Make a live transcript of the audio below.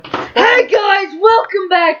Hey guys, welcome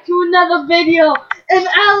back to another video, and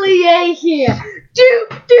Ali here.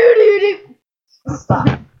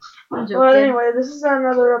 Stop. Well, anyway, this is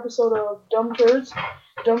another episode of Dumb Turds.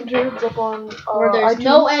 Dumb Turds up on where there's iTunes.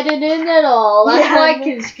 no editing at all. That's why I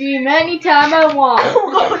can scream anytime I want.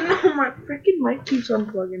 Oh no, my freaking mic keeps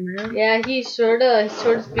unplugging, man. Yeah, he's sort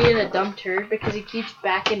of being a dumb turd because he keeps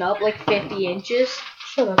backing up like 50 inches.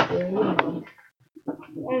 Shut up, man.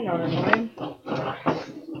 I'm not annoying.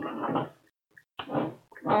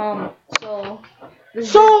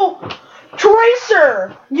 So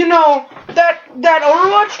Tracer, you know that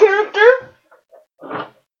Overwatch character.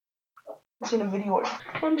 I've seen a video.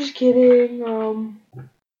 I'm just kidding.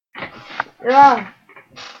 Yeah.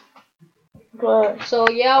 But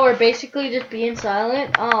yeah, we're basically just being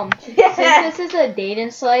silent. Yeah. Since this is a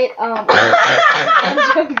dating site, I'm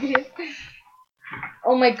joking.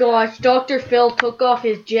 Oh my gosh, Dr. Phil took off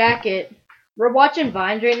his jacket. We're watching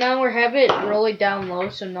Vines right now. We have it really down low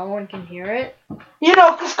so no one can hear it. You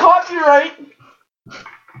know, 'cause copyright.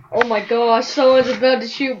 Oh my gosh, someone's about to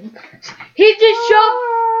shoot. He just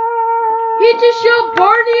shot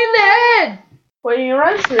Barney in the head. Wait, you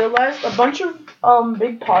guys realized a bunch of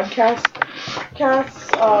big podcasts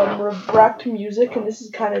rap to music, and this is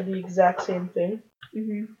kind of the exact same thing.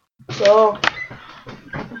 Mhm. So,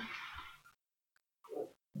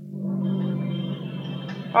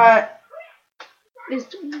 alright.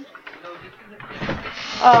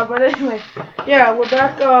 But anyway, yeah, we're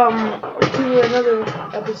back to another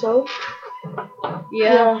episode.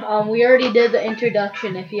 Yeah. We already did the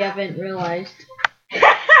introduction. If you haven't realized.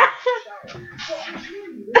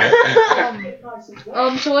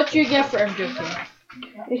 So what you get for I'm joking.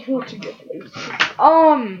 What you get, please?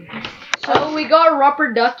 So we got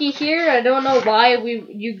Rubber Ducky here. I don't know why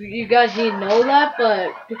you guys need to know that,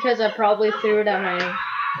 but because I probably threw it at my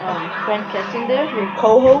friend Kessing there. Your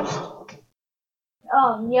co-host?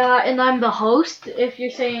 Yeah, and I'm the host. If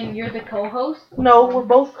you're saying you're the co-host. No, we're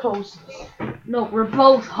both hosts. No, we're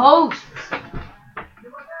both hosts.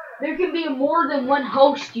 There can be more than one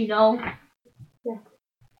host, you know.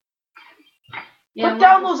 Yeah, Put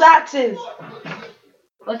down those axes.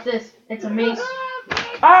 What's this? It's a mace.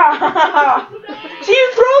 Ah! See,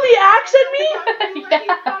 you throw the axe at me?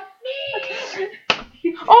 Yeah.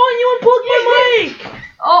 Oh, and you unplugged my mic.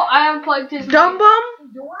 Oh, I unplugged his Dumb bum.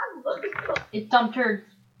 It's dumb turd.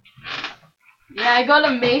 Yeah, I got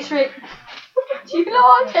a mace right. Do you know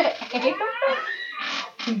how to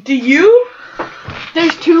aim? Do you?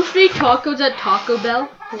 There's 2 free tacos at Taco Bell.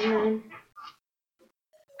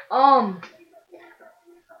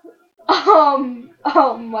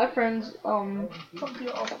 My friends,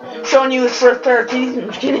 Showing you his first pair of teeth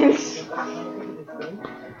and kidding.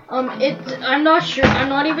 I'm not sure. I'm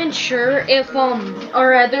not even sure if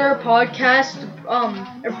our other podcast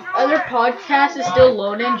is still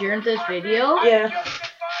loading during this video. Yeah.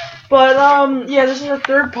 But yeah, this is our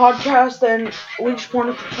third podcast, and we just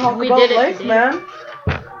wanted to talk about life, today. man.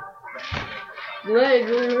 1, 2, 17.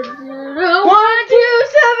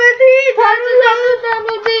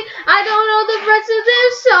 I don't know the rest of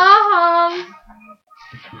this song.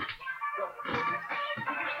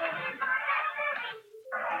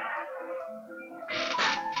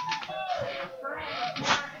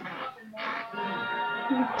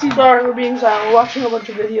 Sorry, we're being silent. We're watching a bunch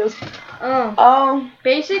of videos.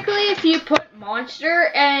 Basically, if you put monster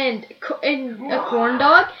and in a corn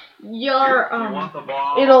dog, your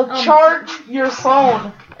it'll charge your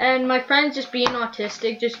phone. And my friend's just being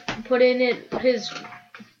autistic, just putting his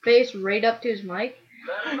face right up to his mic.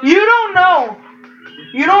 You don't know.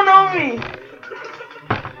 You don't know me.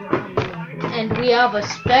 And we have a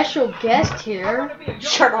special guest here.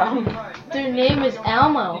 Shut up. Their name is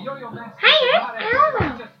Elmo. Hi, I'm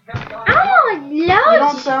Elmo. Elmo loves. You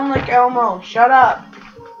don't sound like Elmo. Shut up.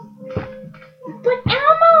 But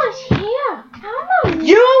Elmo is here. Elmo.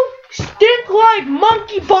 You stink like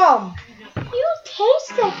monkey bum. You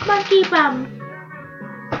taste like monkey bum.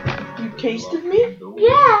 You tasted me?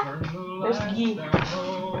 Yeah. That's gee.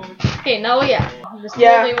 Okay, no, yeah. That's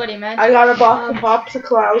Yeah. totally what he meant. I got a box of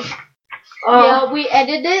popsicles. Yeah, we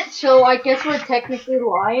edited it, so I guess we're technically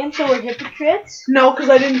lying, so we're hypocrites. No, because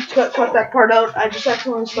I didn't cut that part out. I just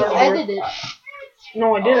accidentally You started. edited it.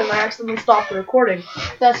 No, I didn't. I accidentally stopped the recording.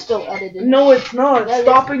 That's still edited. No, it's not. It's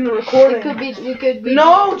stopping the recording. We could be.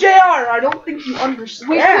 No, JR, I don't think you understand.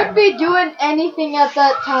 We could be doing anything at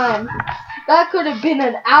that time. That could have been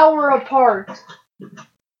an hour apart.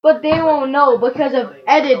 But they won't know because of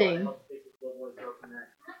editing.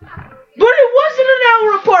 But it wasn't an hour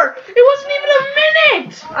apart. It wasn't even a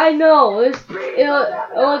minute. I know. It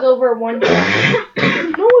was over 1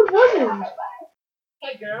 minute. No, it wasn't.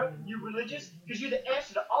 Hey girl, you religious? Because you're the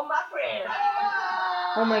answer to all my prayers.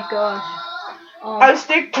 Oh my gosh. I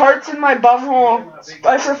stick tarts in my butthole.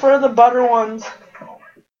 I prefer the butter ones.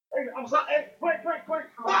 Hey, I'm sorry. Hey, quick.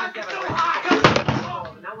 Why is it so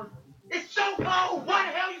hot? It's so cold. Why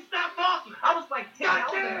the hell you stop talking? I was like,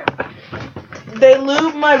 goddamn. They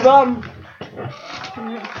lube my bum.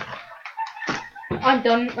 I'm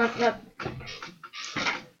done.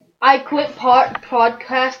 I quit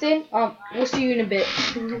podcasting. We'll see you in a bit.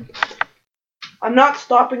 I'm not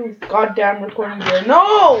stopping this goddamn recording here.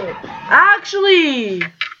 No! Actually!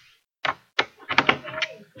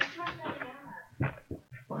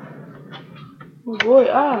 Oh boy,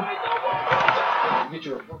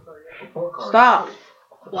 Stop.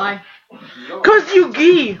 Why? Cause you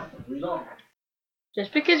gee!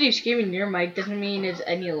 Just because you scream in your mic doesn't mean it's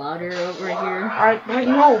any louder over here. I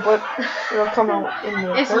know, but it'll come out in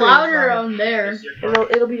the It's recording. louder on there.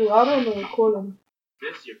 It'll be louder on the recording.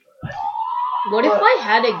 What if I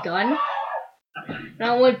had a gun and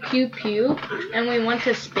I went pew pew and we went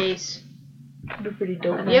to space? That'd be pretty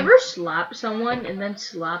dope. Have you ever slapped someone and then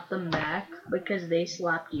slapped them back because they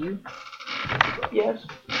slapped you? Yes.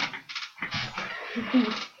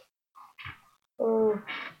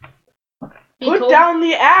 Put down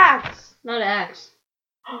the axe! Not axe.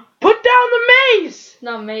 Put down the mace!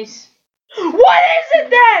 Not mace. What is it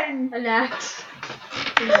then? An axe.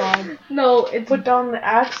 God. No, it's Put down the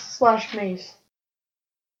axe / mace.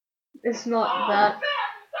 It's not that.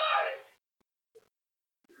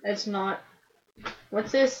 It's not.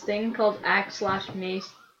 What's this thing called axe / mace?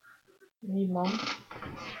 Me, Mom.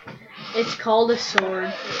 It's called a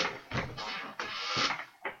sword.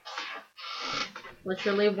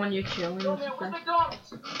 Literally when you're chilling with stuff.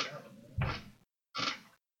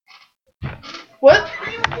 What?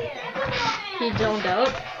 He zoned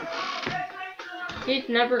out. He's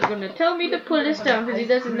never gonna tell me to put this down because he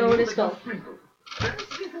doesn't know what it's called.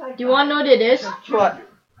 Do you wanna know what it is? What?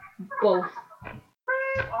 Both.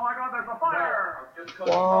 Oh my god, there's a fire!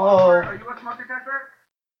 Whoa. Are you a smoke detector?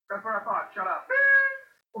 That's what I thought. Shut up.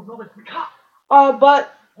 Oh no, it's the cop.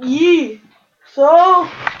 But so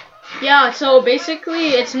Yeah, so basically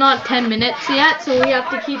it's not 10 minutes yet, so we have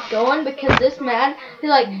to keep going because this man, he's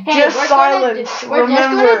like, hey, just we're silence. we're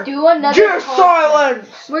just gonna do another just podcast.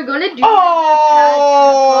 silence. We're gonna do another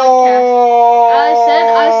podcast.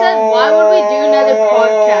 I said, why would we do another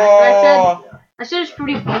podcast? I said it's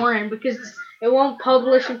pretty boring because it won't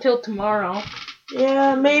publish until tomorrow.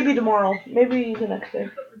 Yeah, maybe tomorrow. Maybe the next day.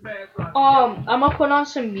 I'm gonna put on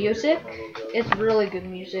some music. It's really good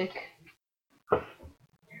music.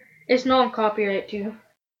 It's non-copyright too.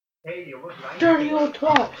 Dirty old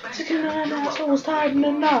twat. 69 assholes tied in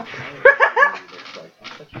a knot.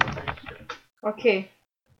 Okay.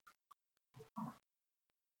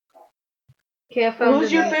 Okay, I found Who's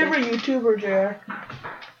the your music. favorite YouTuber, JR?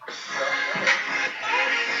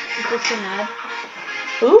 Is this an ad?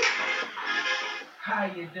 Who? How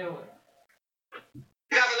you doing?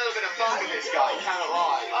 You have a little bit of fun with this guy, you cannot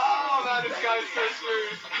lie. Oh man, this guy's so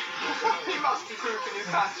smooth. He must be pooping his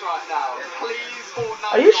pants right now. Please,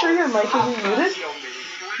 Fortnite. Are you sure your mic isn't muted?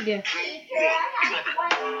 Yeah.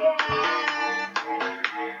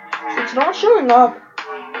 It's not showing up.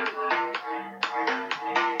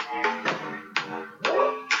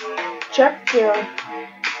 Check, JR.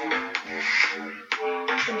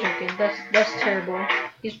 I'm joking. That's terrible.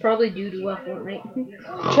 He's probably due to a Fortnite.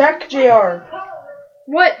 Check, JR.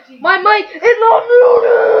 What? My mic is Not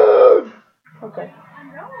muted! Okay.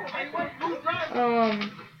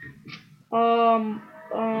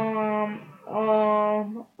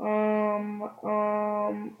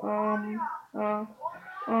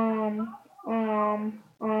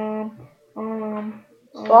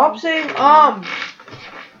 Stop saying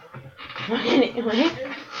Anyway,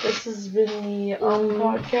 this has been the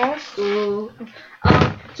podcast.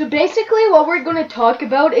 So basically what we're going to talk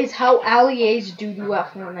about is how Allier's doo-doo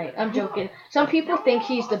at Fortnite. I'm joking. Some people think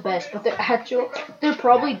he's the best, but they're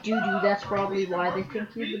probably doo-doo. That's probably why they think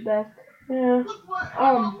he's the best. Yeah.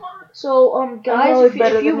 Guys, if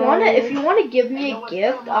you wanna give me a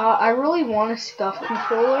gift, I really want a Scuff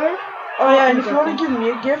controller. Oh yeah, and if you want to give me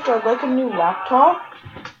a gift, I'd like a new laptop.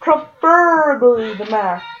 Preferably the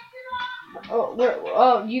Mac.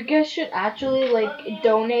 You guys should actually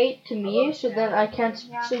donate to me so then I can't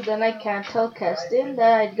tell Keston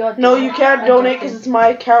that I got. No, you can't donate because it's my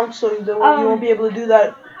account, so you won't be able to do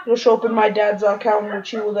that. It'll show up in my dad's account, which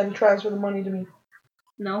he will then transfer the money to me.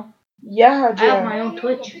 No. Yeah, I have my own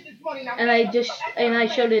Twitch, and I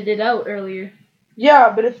shouted it out earlier. Yeah,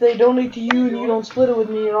 but if they donate to you and you don't split it with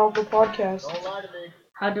me, you're off the podcast.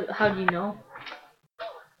 How do you know?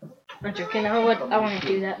 I'm joking. I want to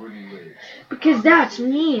do that because that's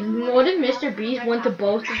mean. What if Mr. Beast went to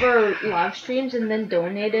both of our live streams and then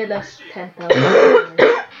donated us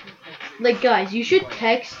 $10,000? Like, guys, you should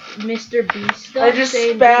text Mr. Beast stuff. I just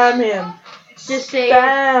spam him. Just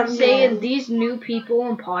saying these new people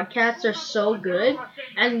on podcasts are so good,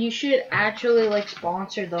 and you should actually like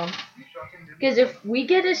sponsor them. Because if we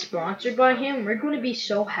get it sponsored by him, we're going to be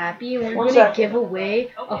so happy, and we're going to give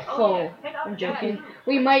away a phone. I'm joking.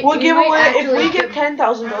 We'll give away if we get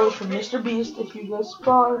 $10,000 from Mr. Beast. If you guys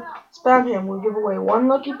spam him, we'll give away one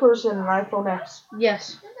lucky person an iPhone X.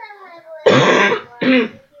 Yes.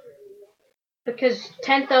 Because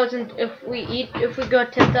 10,000, if we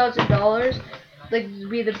got $10,000, like, it'd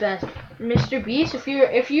be the best. Mr. Beast, if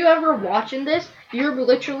you ever watching this, you're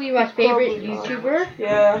literally my favorite YouTuber.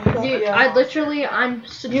 Yeah. I'm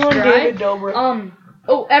subscribed. You and David Dobrik.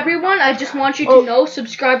 Oh, everyone, I just want you to know,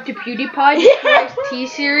 subscribe to PewDiePie, Destroy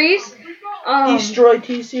T-Series. Destroy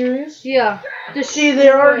T-Series? Yeah. See,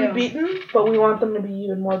 they're already beaten, but we want them to be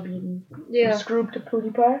even more beaten. Yeah. Subscribe to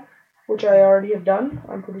PewDiePie, which I already have done,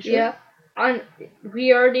 I'm pretty sure. Yeah.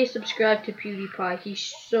 We already subscribed to PewDiePie. He's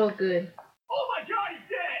so good. Oh my God, he's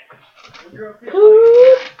dead!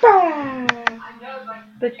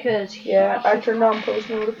 PewDiePie! Because I turned on post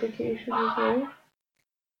notifications as well.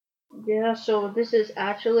 Yeah, so this is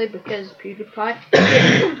actually because PewDiePie.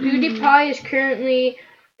 PewDiePie is currently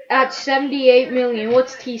at 78 million.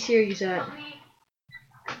 What's T-Series at?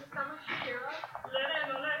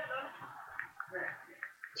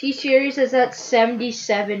 T-Series is at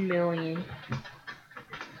 77 million. Okay,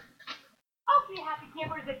 happy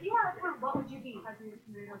campers, if you had a fruit, what would you be?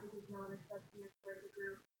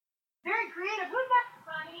 Very creative. Who's that?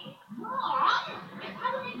 Funny.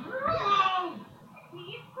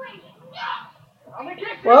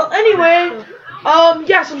 Well, anyway,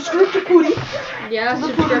 subscribe to Pootie. Yeah, to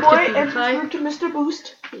subscribe the to Boy, PewDiePie. and subscribe to Mr.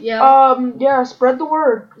 Boost. Yeah. Spread the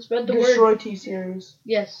word. Spread the Destroy word. T-Series.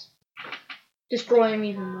 Yes. Destroy him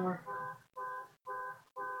even more.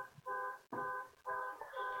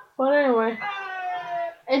 But anyway.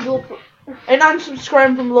 And I'm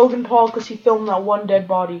subscribing from Logan Paul because he filmed that one dead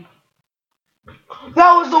body.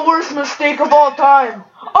 That was the worst mistake of all time.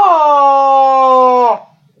 Oh!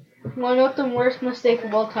 wanna know what the worst mistake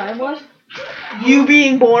of all time was? You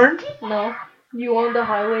being born? No. You on the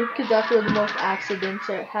highway, because that's where the most accidents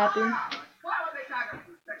happen.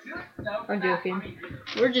 I'm joking.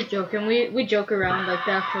 We're just joking. We joke around like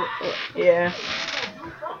that for... Yeah.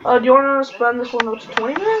 Do you want to spend this one up to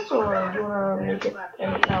 20 minutes, or do you want to make it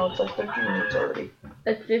end now? It's like 15 minutes already.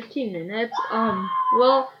 At 15 minutes?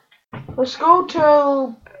 Well... Let's go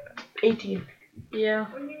till 18. Yeah.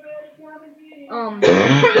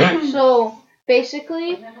 So,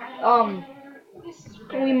 basically,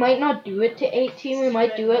 we might not do it to 18, we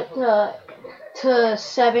might do it to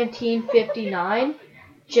 17:59,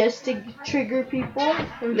 just to trigger people.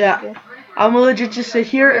 Yeah. I'm gonna legit just sit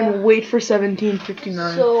here and wait for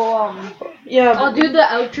 17:59. So, I'll do the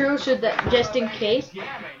outro so that, just in case.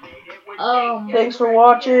 Thanks for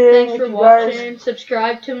watching. Thanks for watching.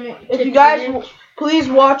 Subscribe to me. If you guys, please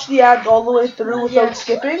watch the ads all the way through without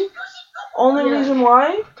skipping. Only reason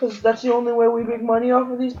why, because that's the only way we make money off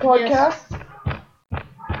of these podcasts. Yes.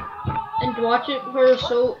 And watch it for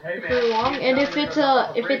long. And if it's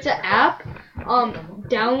an app,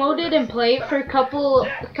 download it and play it for a couple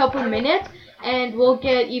minutes, and we'll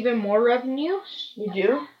get even more revenue. You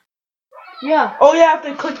do? Yeah. Oh yeah, if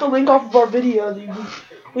they click the link off of our video,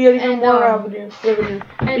 we get even more revenue.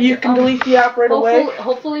 And you can delete the app right away.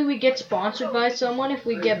 Hopefully we get sponsored by someone if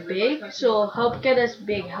we get big. So help get us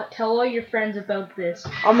big. Tell all your friends about this.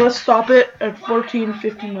 I'm gonna stop it at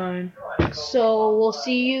 14:59. So we'll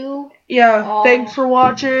see you. Yeah. Thanks for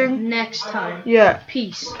watching. Next time. Yeah.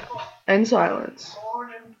 Peace. And silence.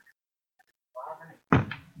 Are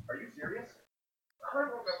you serious?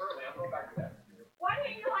 Why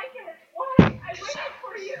didn't you like it? Why? I waited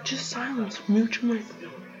for you. Just silence. Mute your mic.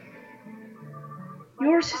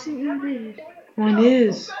 Yours isn't muted. Mine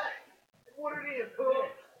is.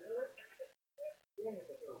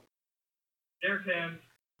 There, Cam.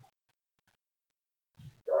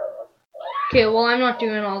 Okay, well, I'm not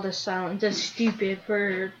doing all this silence. That's stupid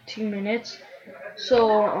for 2 minutes.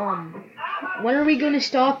 So, when are we gonna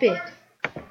stop it?